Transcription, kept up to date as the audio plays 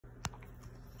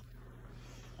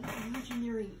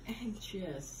imaginary egg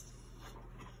chest.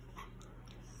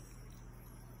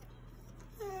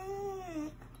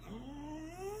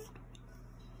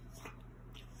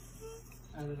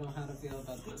 I don't know how to feel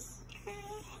about this.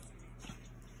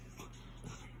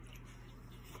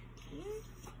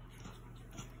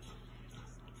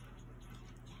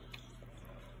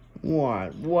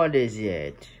 What? What is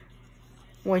it?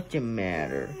 What's the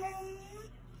matter?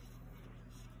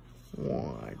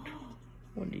 What?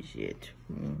 What is it?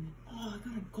 Oh, I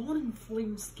got a golden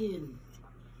flame skin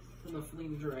from the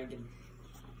flame dragon.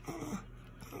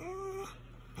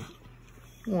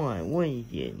 What? What is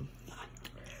it?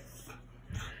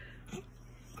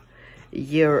 Is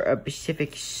there a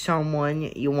specific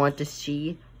someone you want to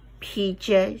see?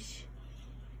 Peaches?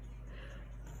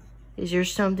 Is there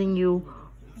something you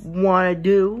want to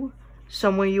do?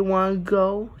 Somewhere you want to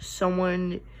go?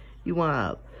 Someone you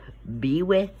want to be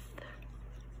with?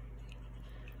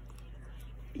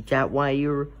 Is that why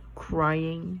you're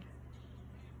crying?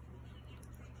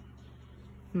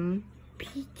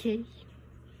 Peaches?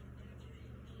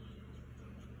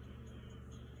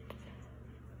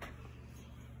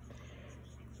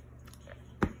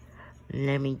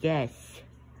 Let me guess.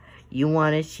 You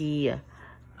want to see... I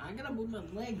gotta move my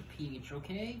leg, Peach,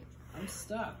 okay? I'm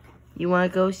stuck. You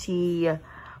want to go see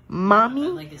Mommy?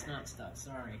 My leg is not stuck,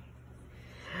 sorry.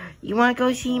 You want to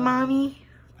go see Mommy?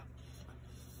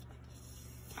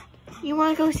 You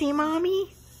want to go see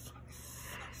Mommy?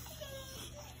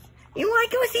 You want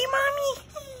to go see Mommy?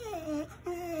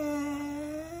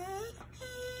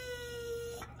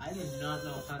 I do not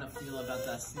know how to feel about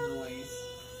that noise.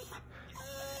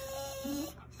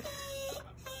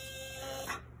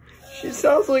 She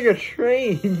sounds like a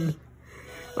train.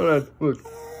 Hold on, look.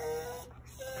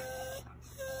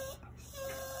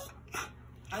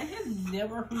 I have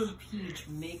never heard Peach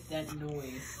make that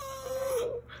noise.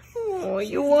 Oh,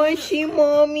 you want to see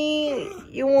Mommy?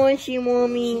 You want to see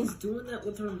Mommy? She's doing that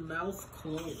with her mouth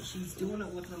closed. She's doing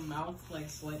it with her mouth like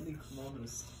slightly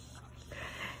closed.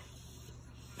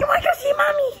 You want to go see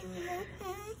Mommy?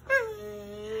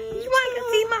 You want to go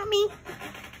see Mommy?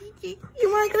 You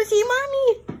want to go see Mommy?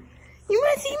 You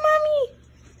want to see Mommy?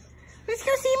 Let's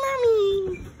go see Mommy.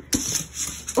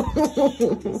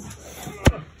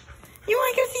 You want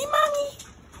to go see Mommy?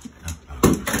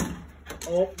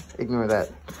 Oh. Ignore that.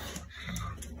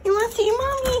 You want to see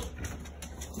Mommy?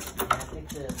 I think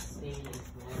the stain is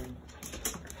going.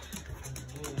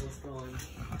 It's going.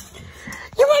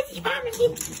 You want to see Mommy?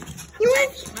 You want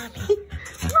to see Mommy?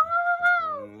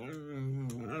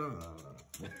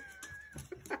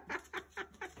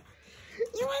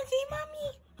 You want to see Mommy?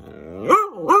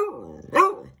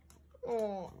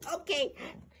 Oh, okay.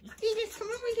 Jesus, come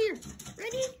over here.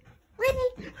 Ready? Ready?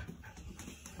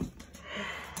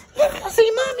 Let's go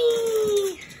see Mommy.